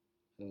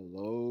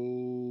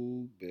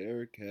Hello,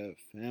 Bearcat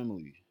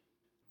family.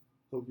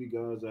 Hope you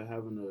guys are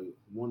having a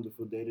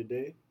wonderful day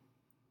today.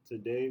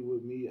 Today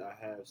with me, I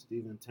have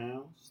Stephen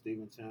Towns.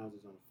 Stephen Towns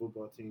is on the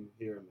football team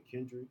here at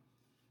McKendree.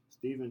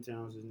 Stephen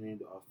Towns is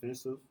named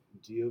Offensive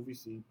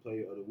GLVC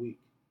Player of the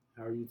Week.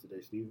 How are you today,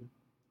 Stephen?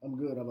 I'm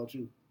good. How about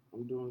you?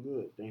 I'm doing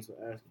good. Thanks for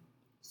asking.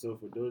 So,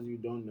 for those of you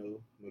who don't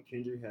know,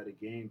 McKendree had a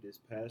game this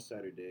past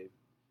Saturday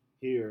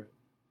here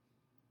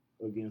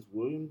against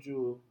William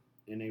Jewell,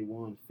 and they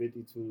won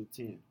 52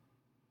 to 10.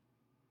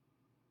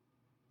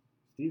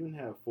 Stephen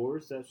had four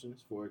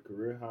receptions for a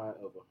career high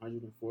of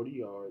 140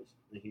 yards,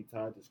 and he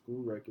tied the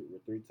school record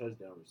with three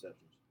touchdown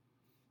receptions.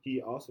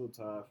 He also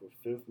tied for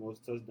fifth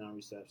most touchdown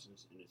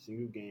receptions in a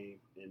single game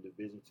in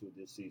Division II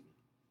this season.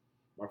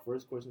 My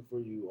first question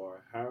for you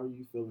are: how are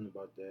you feeling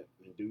about that,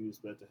 and do you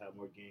expect to have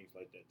more games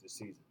like that this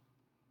season?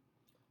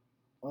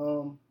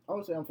 I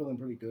would say I'm feeling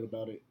pretty good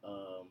about it.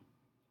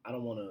 I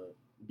don't want to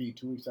be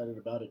too excited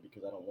about it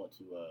because I don't want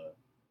to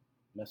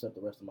mess up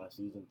the rest of my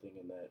season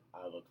thinking that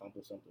I've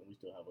accomplished something. We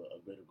still have a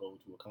greater goal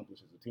to accomplish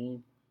as a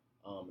team,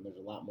 and there's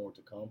a lot more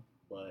to come.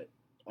 But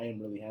I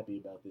am really happy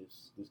about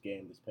this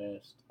game this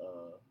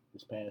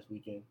past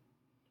weekend,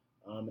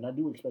 and I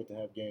do expect to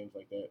have games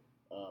like that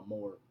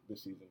more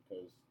this season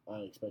because I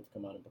expect to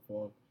come out and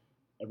perform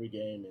every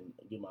game and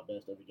give my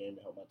best every game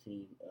to help my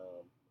team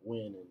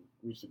win and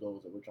reach the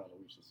goals that we're trying to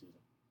reach this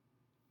season.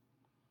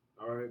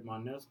 All right, my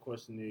next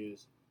question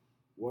is: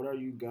 what are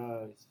you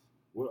guys?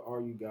 What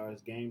are you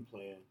guys' game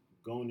plan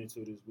going into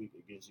this week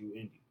against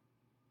UIndy?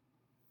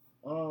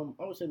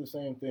 I would say the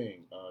same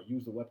thing.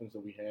 Use the weapons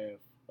that we have,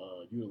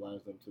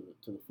 utilize them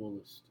to the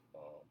fullest.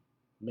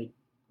 Make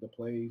the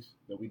plays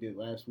that we did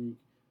last week.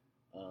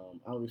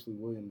 Obviously,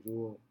 William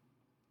Jewell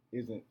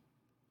isn't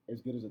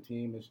as good as a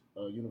team as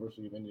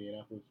University of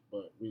Indianapolis,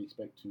 but we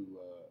expect to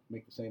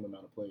make the same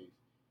amount of plays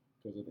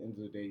because at the end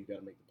of the day, you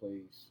got to make the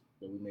plays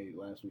that we made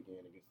last weekend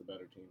against the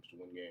better teams to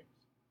win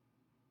games.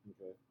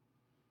 Okay.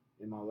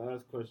 And my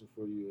last question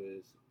for you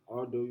is: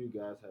 although you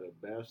guys had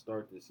a bad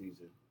start this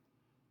season,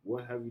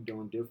 what have you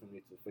done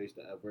differently to face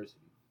the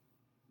adversity?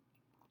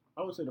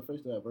 I would say to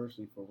face the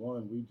adversity, for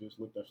one, we just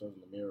looked ourselves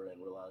in the mirror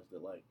and realized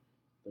that like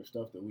there's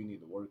stuff that we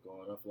need to work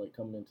on. I feel like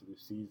coming into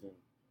this season,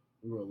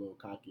 we were a little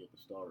cocky at the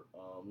start.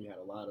 We had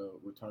a lot of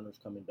returners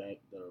coming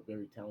back that are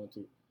very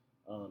talented,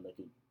 that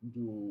could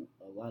do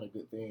a lot of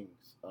good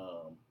things.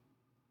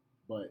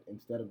 But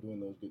instead of doing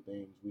those good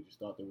things, we just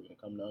thought they were going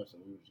to come to us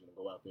and we were just going to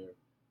go out there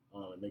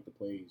and make the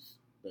plays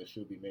that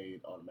should be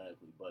made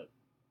automatically. But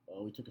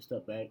we took a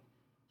step back,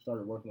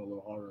 started working a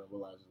little harder, and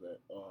realized that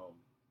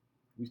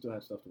we still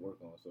had stuff to work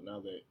on. So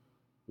now that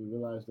we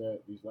realized that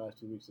these last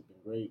 2 weeks have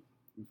been great,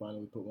 we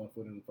finally put one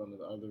foot in front of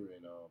the other,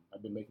 and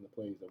I've been making the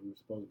plays that we were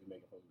supposed to be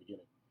making from the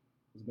beginning.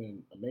 It's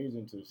been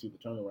amazing to see the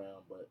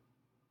turnaround, but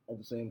at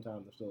the same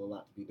time, there's still a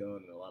lot to be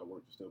done and a lot of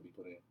work to still be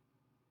put in.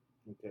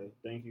 Okay,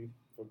 thank you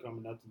for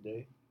coming out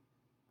today.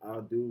 I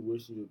do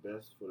wish you the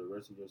best for the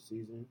rest of your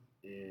season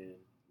and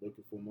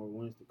looking for more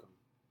wins to come.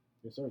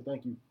 Yes, sir.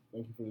 Thank you.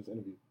 Thank you for this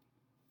interview.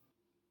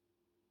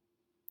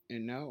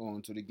 And now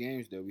on to the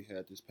games that we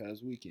had this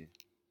past weekend.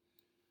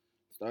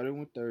 Starting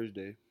with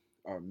Thursday,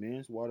 our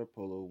men's water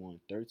polo won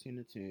 13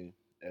 to 10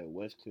 at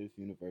Westcliff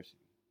University.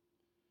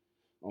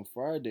 On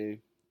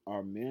Friday,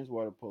 our men's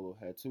water polo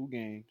had two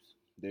games.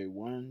 They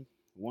won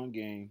one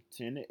game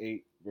 10 to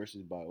 8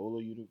 versus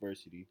Biola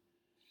University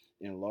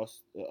and lost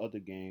the other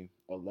game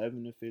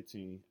 11 to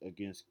 15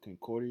 against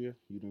Concordia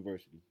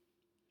University.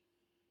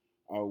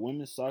 Our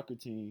women's soccer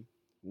team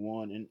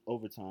won in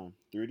overtime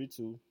 3 to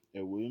 2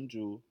 at William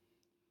Jewell.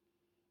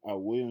 Our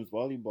Williams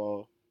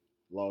volleyball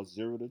lost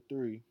 0 to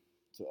 3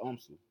 to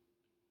UMSL.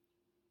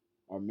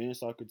 Our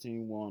men's soccer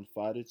team won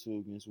 5 to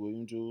 2 against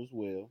William Jewell as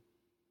well,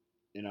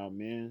 and our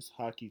men's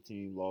hockey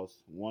team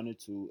lost 1 to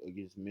 2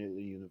 against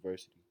Midland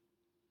University.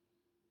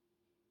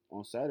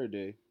 On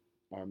Saturday,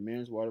 our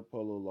men's water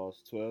polo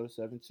lost 12 to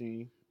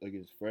 17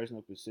 against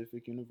Fresno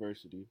Pacific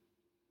University,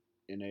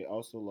 and they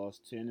also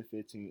lost 10 to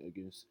 15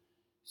 against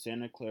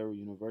Santa Clara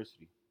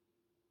University.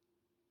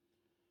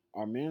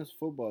 Our men's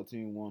football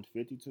team won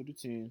 52 to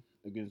 10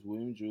 against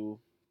William Jewell,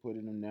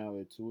 putting them now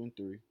at 2 and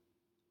 3.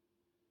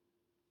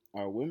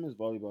 Our women's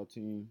volleyball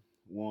team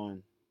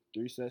won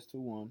 3 sets to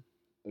 1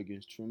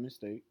 against Truman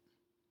State.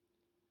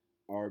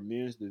 Our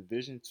men's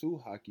Division II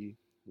hockey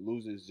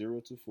loses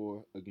 0 to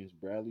 4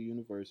 against Bradley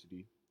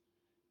University,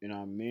 and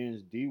our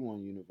men's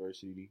D1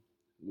 University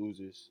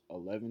loses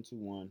 11 to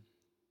 1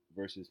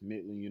 versus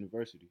Midland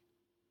University.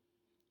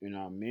 And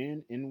our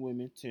men and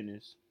women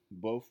tennis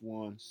both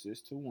won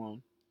 6 to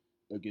 1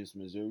 against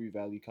Missouri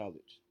Valley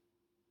College.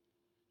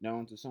 Now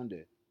on to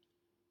Sunday.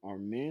 Our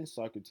men's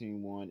soccer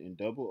team won in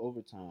double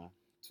overtime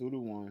 2 to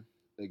 1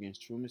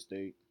 against Truman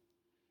State,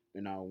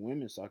 and our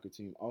women's soccer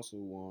team also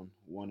won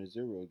 1 to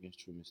 0 against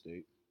Truman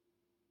State.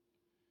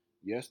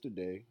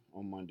 Yesterday,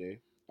 on Monday,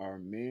 our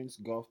men's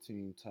golf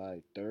team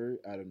tied third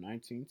out of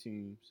 19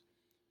 teams,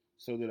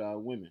 so did our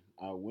women.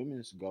 Our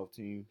women's golf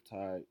team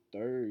tied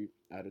third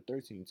out of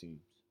 13 teams.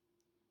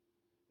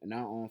 And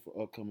now on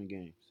for upcoming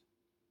games.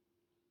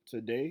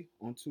 Today,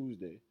 on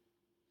Tuesday,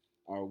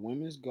 our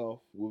women's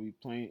golf will be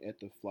playing at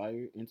the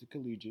Flyer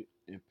Intercollegiate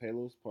in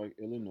Palos Park,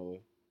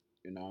 Illinois,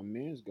 and our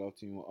men's golf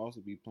team will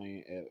also be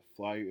playing at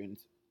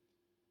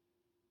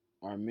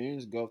our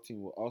men's golf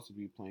team will also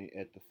be playing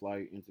at the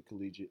Flyer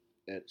Intercollegiate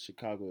at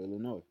Chicago,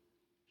 Illinois.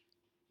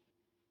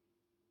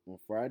 On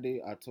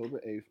Friday, October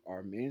 8th,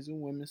 our men's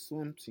and women's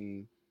swim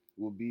team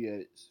will be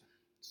at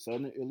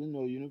Southern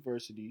Illinois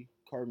University,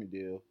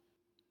 Carbondale,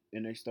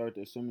 and they start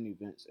their swimming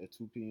events at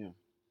 2 p.m.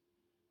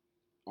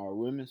 Our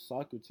women's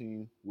soccer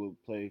team will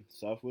play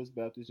Southwest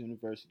Baptist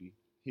University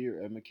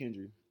here at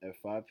McKendree at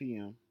 5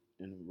 p.m.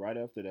 And right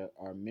after that,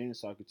 our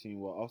men's soccer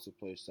team will also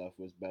play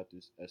Southwest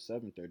Baptist at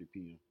 7:30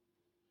 p.m.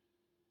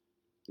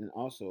 And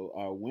also,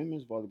 our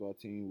women's volleyball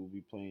team will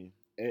be playing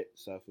at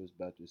Southwest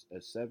Baptist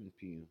at 7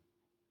 p.m.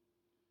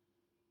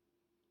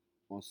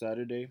 On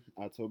Saturday,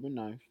 October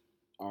 9th,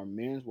 our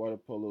men's water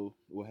polo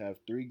will have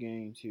 3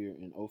 games here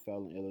in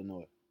O'Fallon,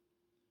 Illinois.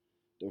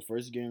 Their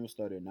first game will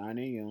start at 9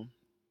 a.m.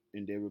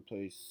 and they will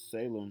play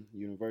Salem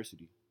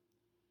University.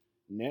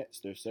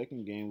 Next, their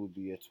second game will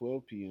be at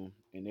 12 p.m.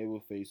 and they will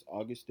face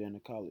Augustana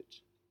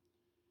College.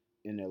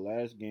 And their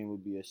last game will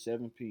be at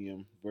 7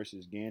 p.m.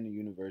 versus Gannett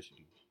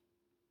University.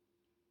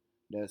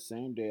 That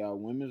same day, our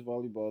women's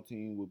volleyball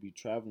team will be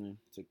traveling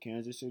to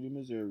Kansas City,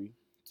 Missouri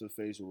to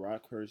face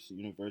Rockhurst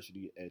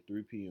University at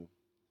 3 p.m.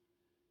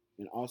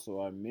 And also,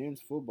 our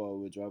men's football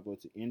will drive up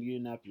to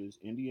Indianapolis,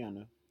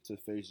 Indiana to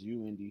face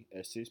UIndy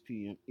at 6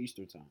 p.m.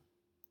 Eastern Time.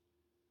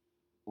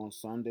 On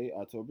Sunday,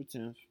 October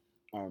 10th,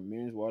 our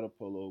men's water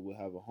polo will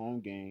have a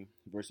home game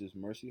versus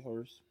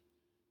Mercyhurst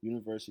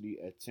University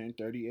at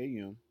 10:30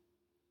 a.m.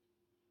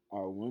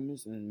 Our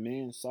women's and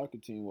men's soccer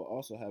team will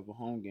also have a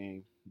home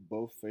game,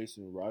 both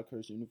facing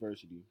Rockhurst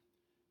University,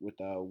 with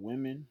our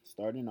women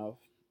starting off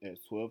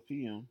at 12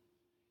 p.m.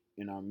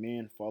 and our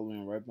men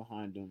following right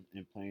behind them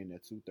and playing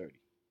at 2:30.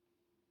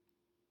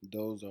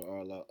 Those are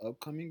all our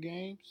upcoming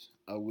games.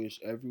 I wish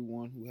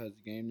everyone who has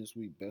a game this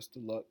week best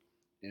of luck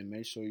and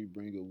make sure you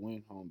bring a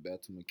win home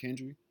back to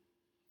McKendree.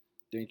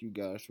 Thank you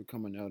guys for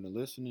coming out and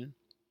listening.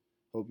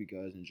 Hope you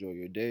guys enjoy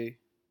your day.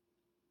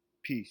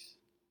 Peace.